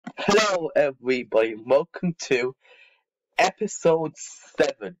Hello, everybody. Welcome to episode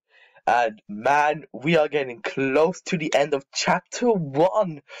 7. And man, we are getting close to the end of chapter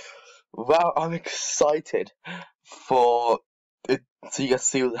 1. Wow, I'm excited for it to just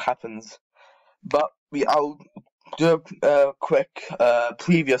see what happens. But I'll do a quick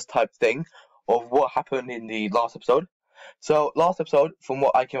previous type thing of what happened in the last episode. So, last episode, from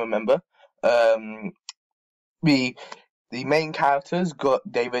what I can remember, we the main characters got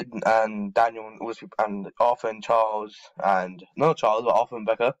David and Daniel and all those people, and Arthur and Charles, and not Charles, but Arthur and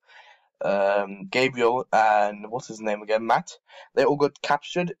Becca, Gabriel and what's his name again, Matt. They all got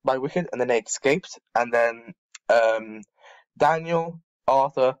captured by Wicked, and then they escaped. And then Daniel,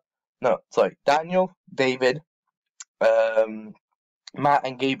 Daniel, David, Matt,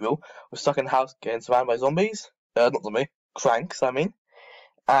 and Gabriel were stuck in the house getting surrounded by zombies. Not zombie, cranks. I mean.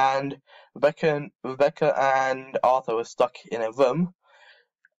 And Rebecca and Arthur were stuck in a room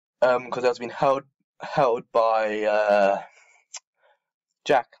because they was being held by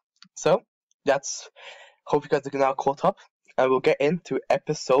Jack. So that's hope you guys are now caught up, and we'll get into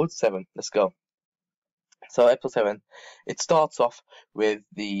episode 7. Let's go. So episode 7, it starts off with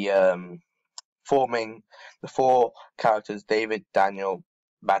the forming the 4 characters: David, Daniel,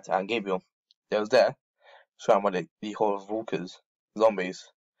 Matt, and Gabriel. They was there, surrounded by the whole of walkers, zombies.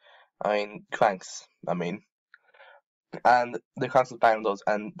 Cranks. And the cranks was banging those,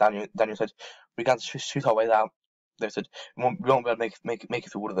 and Daniel said, "We can't shoot our way out." They said, "We won't be able to make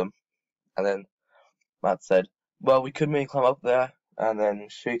it through all of them." And then Matt said, "Well, we could maybe climb up there and then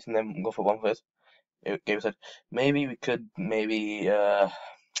shoot and then go for one first." Gabriel said, "Maybe we could break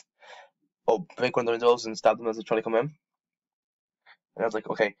one of the windows and stab them as they try to come in." And I was like,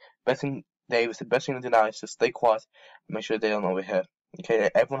 "Okay, David said, best thing to do now is just stay quiet and make sure they don't know we're here. Okay,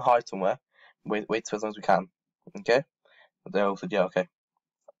 everyone hide somewhere. Wait for as long as we can. Okay?" But they all said, "Yeah, okay."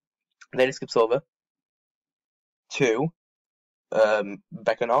 Then it skips over to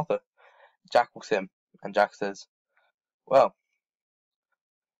Becca and Arthur. Jack walks in, and Jack says, "Well,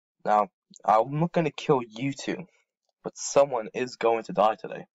 now, I'm not going to kill you two, but someone is going to die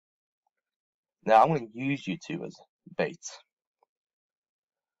today. Now, I'm going to use you two as bait.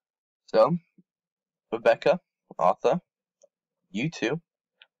 So, Rebecca, Arthur, you two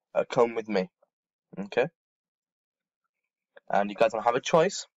come with me, okay? And you guys don't have a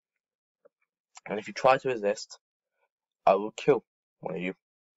choice, and if you try to resist, I will kill one of you."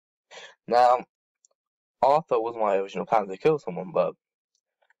 Now, Arthur was my original plan to kill someone, but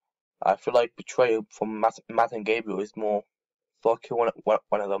I feel like betrayal from Matt and Gabriel is more, so I'll kill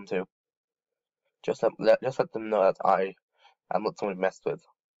one of them too. Just let them know that I am not someone messed with.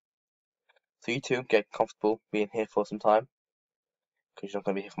 So you two get comfortable being here for some time, because you're not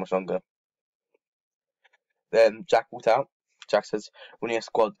going to be here for much longer. Then Jack walked out. Jack says, "We need a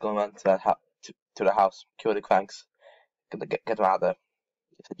squad going around to the house, kill the cranks, get them out of there."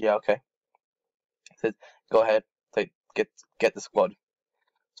 He said, "Yeah, okay." He said, "Go ahead, get the squad."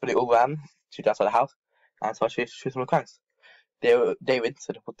 So they all ran to the outside the house and started shooting the cranks. David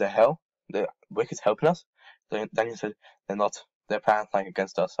said, "What the hell? The Wicked's helping us?" Then he said, "They're not. They're planning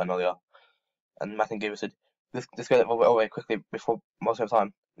against us. I know they are." And Matt and Gabriel said, "Let's get away quickly before most of the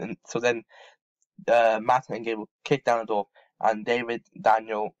time." And so then Matt and Gabriel kicked down the door, and David,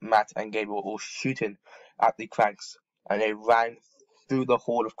 Daniel, Matt, and Gabriel were all shooting at the cranks, and they ran through the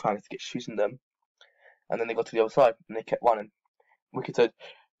horde of cranks to get shooting them. And then they got to the other side, and they kept running. One of the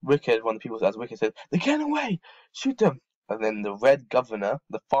people as Wicked said, "They're getting away! Shoot them!" And then the red governor,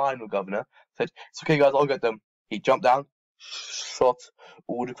 the final governor, said, "It's okay, guys, I'll get them." He jumped down, shot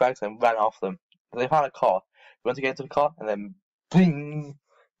all the cranks, and ran after them. They found a car. He went to get into the car, and then bing,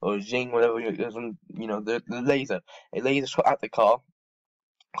 or zing, whatever the laser. A laser shot at the car.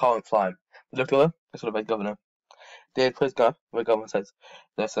 Car went flying. They looked over. They saw the red governor. David put his gun. The red governor says,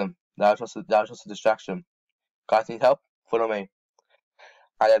 "Listen, that was just a distraction. Guys need help? Follow me."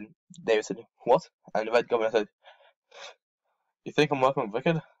 And then David said, "What?" And the red governor said, "You think I'm working with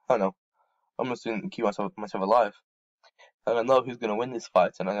Wicked? Oh no. I'm just going to keep myself alive. I don't know who's going to win this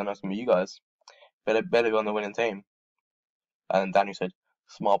fight, and I don't know it's going to be you guys. Better be on the winning team." And Daniel said,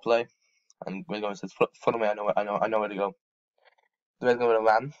 "Smart play." And the red governor says, "Follow me. I know where to go." The red governor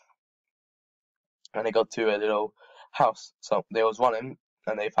ran, and they got to a little house. So they was running,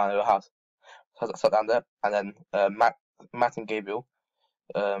 and they found a little house. So I sat down there, and then Matt and Gabriel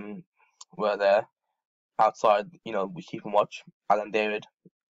were there outside, we keep and watch. And then David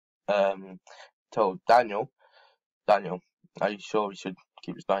told Daniel, "Are you sure we should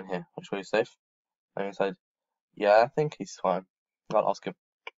keep this guy in here? Are you sure he's safe?" And he said, "Yeah, I think he's fine. I'll ask him."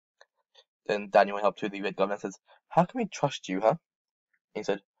 Then Daniel went up to the red governor and says, "How can we trust you, huh?" He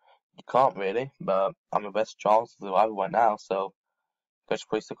said, You can't really, but I'm your best chance to survive right now, so you guys should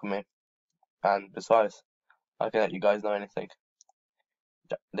probably stick with me. And besides, I can let you guys know anything.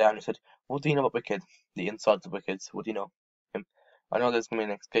 Daniel said, "What do you know about Wicked? The insides of Wicked. What do you know?" Him, "I know there's gonna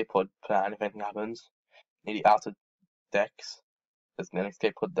be an escape pod plan if anything happens. Near the outer decks, there's an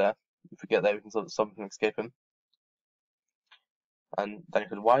escape pod there. If we get there, we can something escape him." And Daniel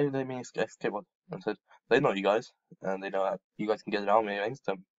said, "Why do they mean escape pod?" And I said, "They know you guys, and they know that you guys can get around me against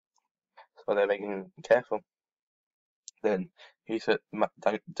them, so they're making him careful." Then he said,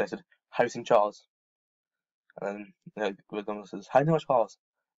 Daniel said, "Have you seen Charles?" And then William says, "How do you know Charles?"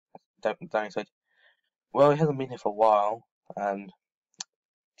 Daniel said, "Well, he hasn't been here for a while, and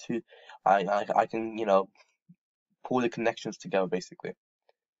I can, pull the connections together, basically."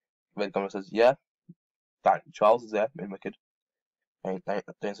 Then says, "Yeah, Charles is there in Wicked." And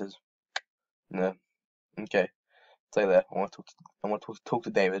then says, "No, okay, stay there. I want to talk to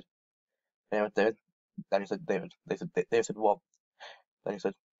David." And went David. Then he said, "David." David said, "What?" Then he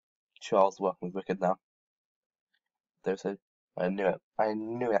said, "Charles is working with Wicked now." David said, "I knew it. I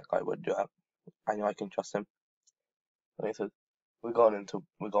knew that guy would do that. I knew I can trust him." And he said, we're going in.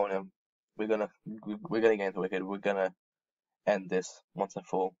 We're gonna get into Wicked. We're gonna end this once and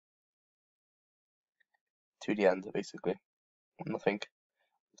for all, to the end, basically. Nothing can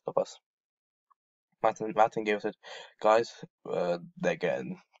stop us." Martin gave us, "Guys, they're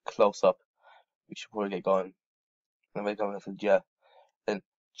getting close up. We should probably get going." And the Red Governor said, "Yeah." Then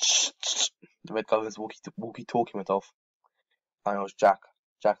the Red Governor's walkie-talkie went off. And it was Jack.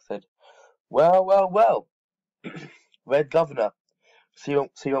 Jack said, "Well, well, well, Red Governor, so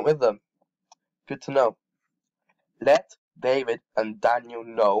you went with them. Good to know. Let David and Daniel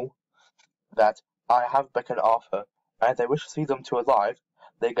know that I have Beck and Arthur, and if they wish to see them two alive,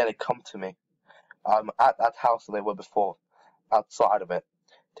 they're going to come to me. I'm at that house that they were before, outside of it.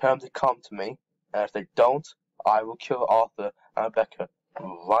 Tell them to come to me, and if they don't, I will kill Arthur and Rebecca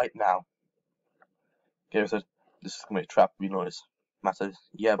right now." Gary said, "This is going to be a trap, you know this." Matt said,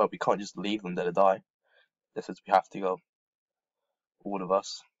 "Yeah, but we can't just leave them there to die. This says we have to go. All of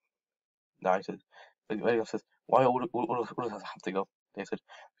us." Now he said, "Why all of us have to go?" They said,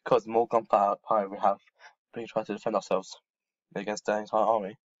 "Because the more gunpowder we have, we try to defend ourselves against the entire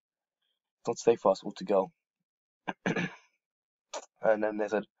army. It's not safe for us all to go." And then they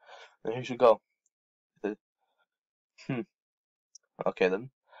said, "Then who should go?" They said, "Okay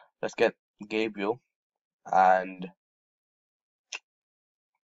then, let's get Gabriel and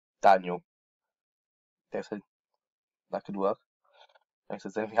Daniel." They said, "That could work." They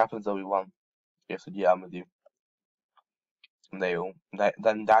said, "If anything happens, though, we won." They said, "Yeah, I'm with you." And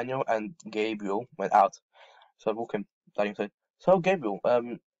then Daniel and Gabriel went out. So walking, Daniel said, "So Gabriel,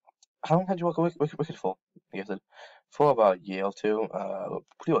 how long had you worked at Wicked for?" He said, "For about a year or two.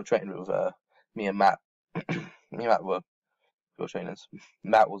 Pretty well trained with me and Matt. Me and Matt were good trainers.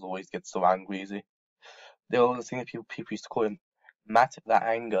 Matt was always get so angry easy. There was a thing that people used to call him Matt that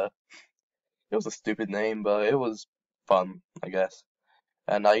anger. It was a stupid name, but it was fun, I guess.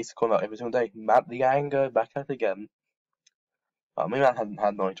 And I used to call him out every single day. Matt the anger, back at it again." Me and Matt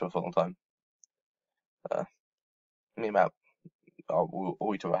hadn't known each other for a long time. Me and Matt,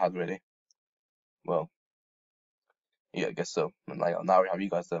 all each other had really. Well, yeah, I guess so. And like now we have you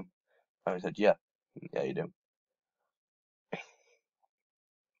guys then. And I said, "Yeah, yeah, you do."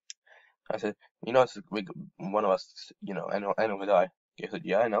 I said, one of us, anyone could die." He said,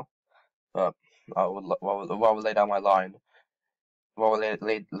 "Yeah, I know. But I would rather lay down my line, rather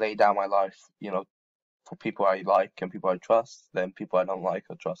lay down my life, for people I like and people I trust than people I don't like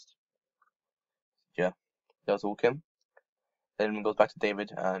or trust." Yeah, that was all Kim. Then it goes back to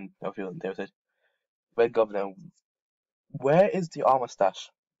David and David said, "Red Governor, where is the armor stash?"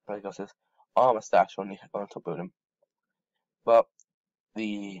 And Red Governor says, "Armor stash on the top of him." But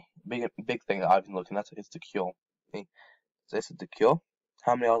the big thing that I've been looking at is the cure. This is the cure.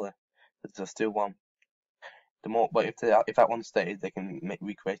 How many are there? There's still one. But if that one stays, they can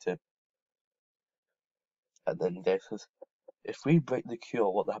recreate it. And then Dave says, "If we break the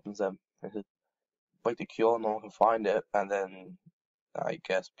cure, what happens then?" They said, "Break the cure, no one can find it, and then I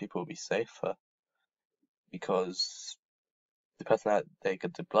guess people will be safer because the person that they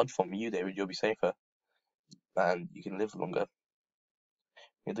get the blood from, David, you'll be safer, and you can live longer."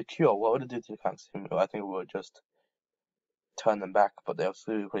 The cure, what would it do to the cancer? I think it would just turn them back, but they're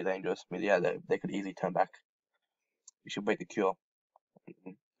still pretty dangerous. Yeah, they could easily turn back. We should break the cure.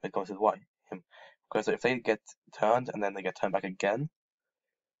 Because says, "Why?" Him. Because if they get turned and then they get turned back again,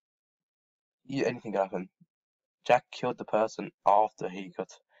 anything can happen. Jack killed the person after he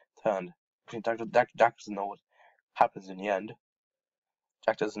got turned. Jack doesn't know what happens in the end.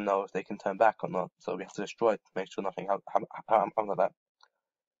 Jack doesn't know if they can turn back or not, so we have to destroy it to make sure nothing happens like that.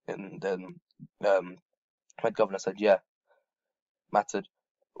 And then Head Governor said, yeah. Matt said,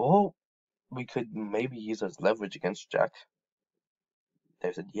 oh, we could maybe use as leverage against Jack.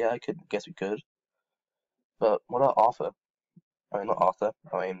 They said, yeah, guess we could. But what about Arthur? I mean, not Arthur,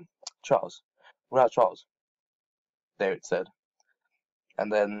 I mean, Charles. What about Charles? David said.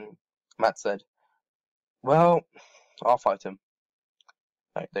 And then Matt said, well, I'll fight him.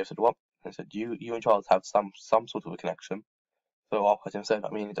 Right, David said, what? They said, you and Charles have some sort of a connection. So I'll fight him instead. I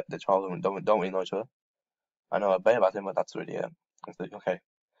mean, the Charles don't really know each other. I know a bit about him, but that's really it. I said, okay,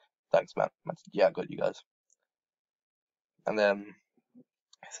 thanks, Matt. Matt said, yeah, good, you guys. And then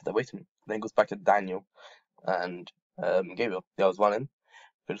I said, they're waiting. Then it goes back to Daniel and Gabriel. They was running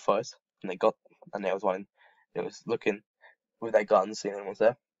through the forest, and they was running. They was looking with their guns, seeing anyone was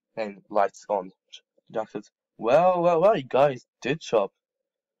there, and lights on. Jack said, well, you guys did shop,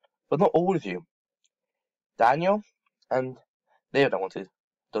 but not all of you. Daniel and they don't wanted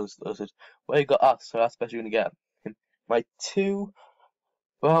those. Well, you got us, so that's the best you're gonna get. My two,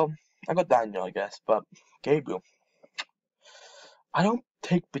 well, I got Daniel, I guess, but Gabriel, I don't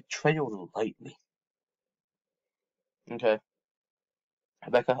take betrayal lightly. Okay.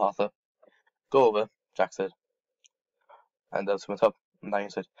 Rebecca, Arthur, go over, Jack said. And those went up, and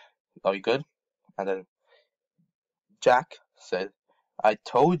Daniel said, are you good? And then Jack said, I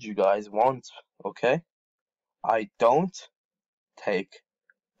told you guys once, okay? I don't take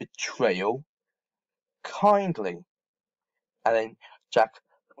betrayal kindly. And then Jack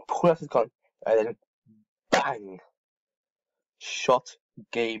pulled out his gun, and then bang! Shot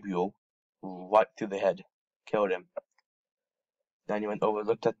Gabriel right through the head. Killed him. Daniel went over,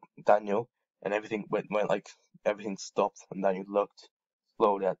 looked at Daniel, and everything went like everything stopped, and Daniel looked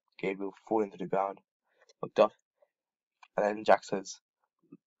slowly at Gabriel falling to the ground. Looked up, and then Jack says,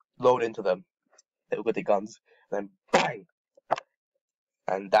 load into them. They look at the guns, and then bang!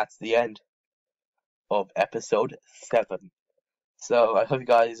 And that's the end of episode 7. So I hope you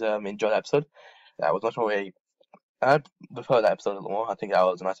guys enjoyed the episode. That was much more I prefer that episode a lot more. I think that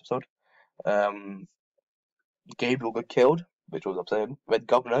was a nice episode. Gabriel got killed, which was upsetting. Red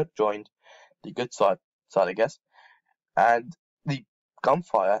Governor joined the good side, I guess. And the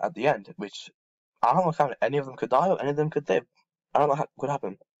gunfire at the end, which I don't know how any of them could die or any of them could live. I don't know how it could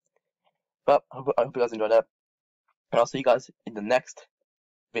happen. But I hope you guys enjoyed that. And I'll see you guys in the next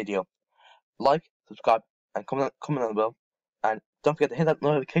video. Like, subscribe, and comment on the bell. And don't forget to hit that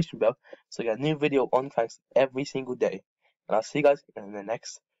notification bell so you get a new video on Cranks every single day. And I'll see you guys in the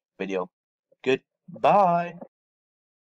next video. Goodbye.